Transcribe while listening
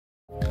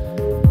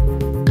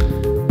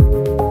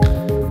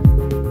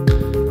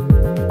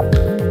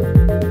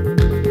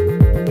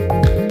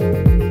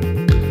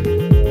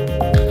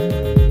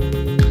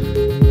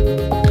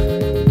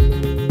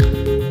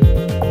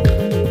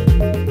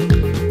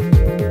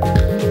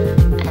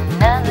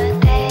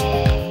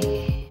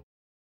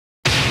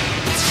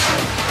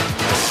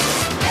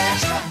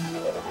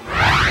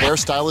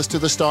hairstylist to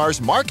the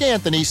stars, Marc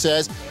Anthony,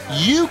 says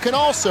you can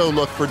also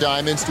look for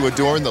diamonds to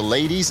adorn the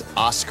ladies'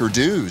 Oscar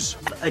dues.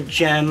 A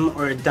gem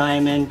or a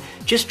diamond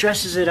just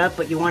dresses it up,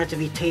 but you want it to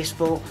be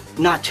tasteful,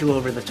 not too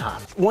over the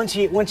top. Once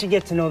you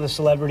get to know the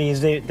celebrities,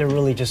 they're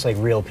really just like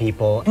real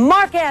people.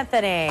 Marc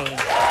Anthony.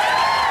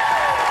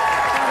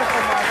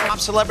 Top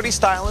celebrity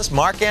stylist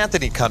Marc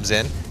Anthony comes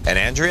in, and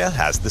Andrea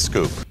has the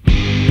scoop.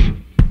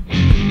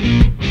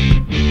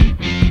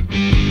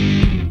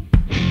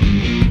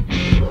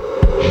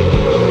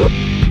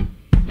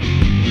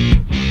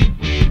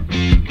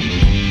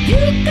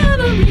 You got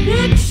a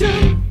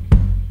reaction.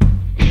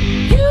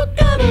 You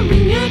got a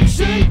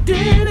reaction,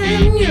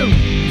 didn't you?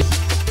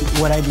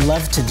 What I'd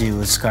love to do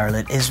with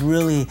Scarlett is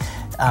really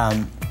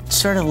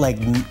sort of like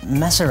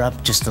mess her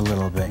up just a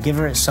little bit. Give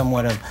her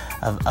somewhat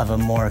of a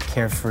more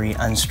carefree,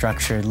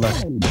 unstructured look.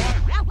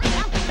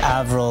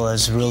 Avril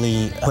has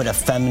really put a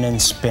feminine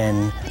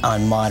spin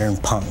on modern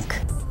punk.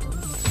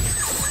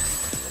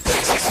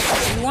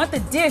 You want the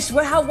dish?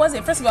 How was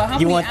it? First of all, how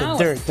many hours? You want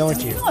the dirt,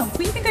 don't you? What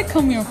do you think I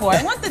come here for?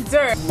 I want the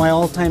dirt. My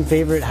all-time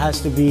favorite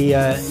has to be,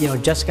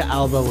 Jessica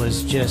Alba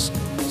was just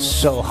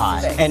so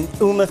hot. And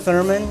Uma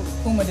Thurman.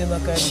 Uma did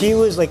look good. She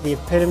was like the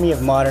epitome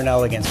of modern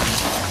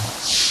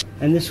elegance.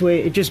 And this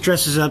way, it just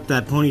dresses up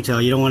that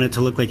ponytail. You don't want it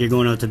to look like you're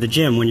going out to the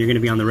gym when you're going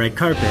to be on the red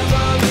carpet.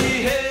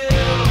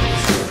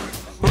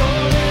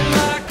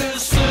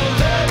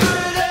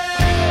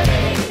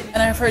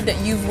 And I've heard that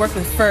you've worked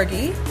with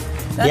Fergie.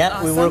 That's yeah,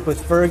 awesome. We work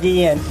with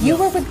Fergie and... You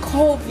work with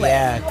Coldplay.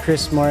 Yeah,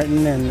 Chris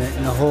Martin and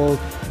the whole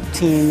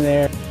team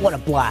there. What a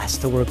blast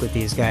to work with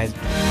these guys.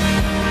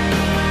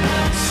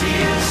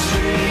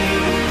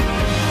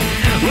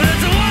 Well,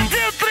 it's a 1, 2,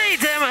 3.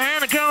 Take my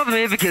hand and come with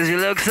me because you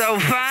look so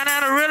fine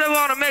and I really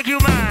want to make you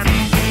mine.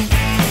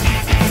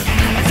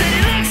 I said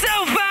you look so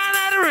fine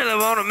and I really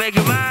want to make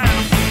you mine.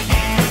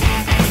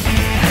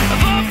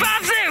 4,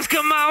 5, 6,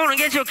 come on and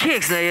get your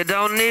kicks. Now you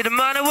don't need the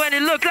money when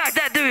you look like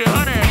that, do you,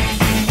 honey?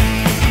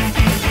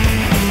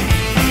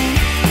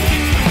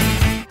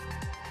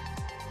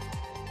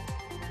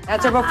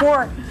 That's her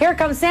before. Here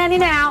comes Sandy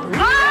now.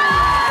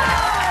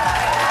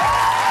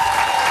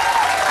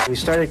 We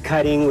started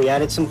cutting, we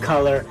added some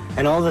color,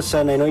 and all of a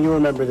sudden, I know you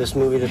remember this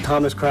movie, The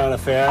Thomas Crown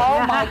Affair.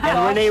 Oh my God.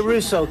 And Rene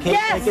Russo came,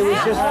 Yes. like it was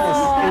just,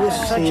 it was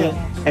such a,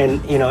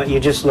 and you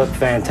just look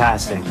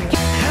fantastic.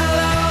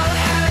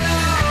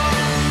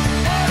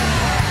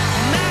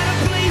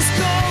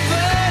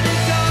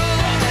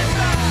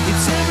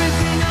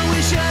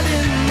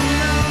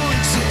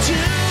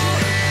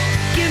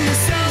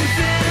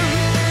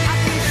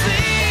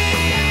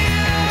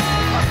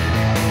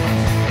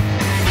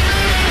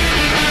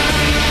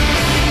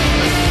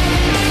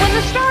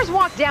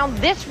 Walk down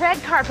this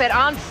red carpet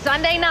on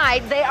Sunday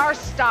night, they are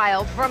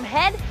styled from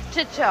head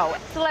to toe.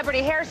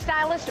 Celebrity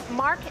hairstylist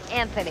Marc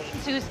Anthony,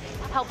 who's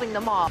helping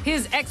them all.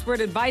 His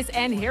expert advice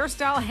and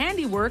hairstyle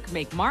handiwork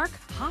make Marc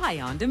high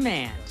on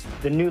demand.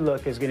 The new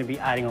look is going to be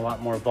adding a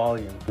lot more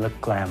volume. Look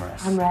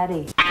glamorous. I'm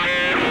ready.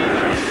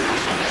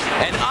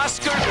 An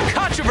Oscar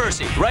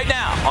controversy right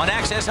now on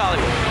Access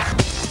Hollywood.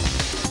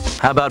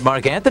 How about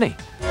Marc Anthony?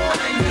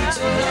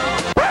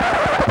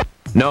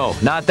 No,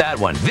 not that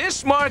one.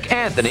 This Marc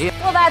Anthony.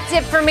 Well, that's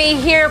it for me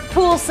here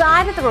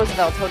poolside at the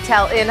Roosevelt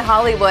Hotel in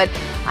Hollywood.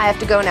 I have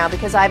to go now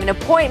because I have an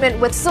appointment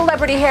with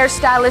celebrity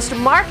hairstylist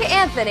Marc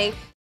Anthony.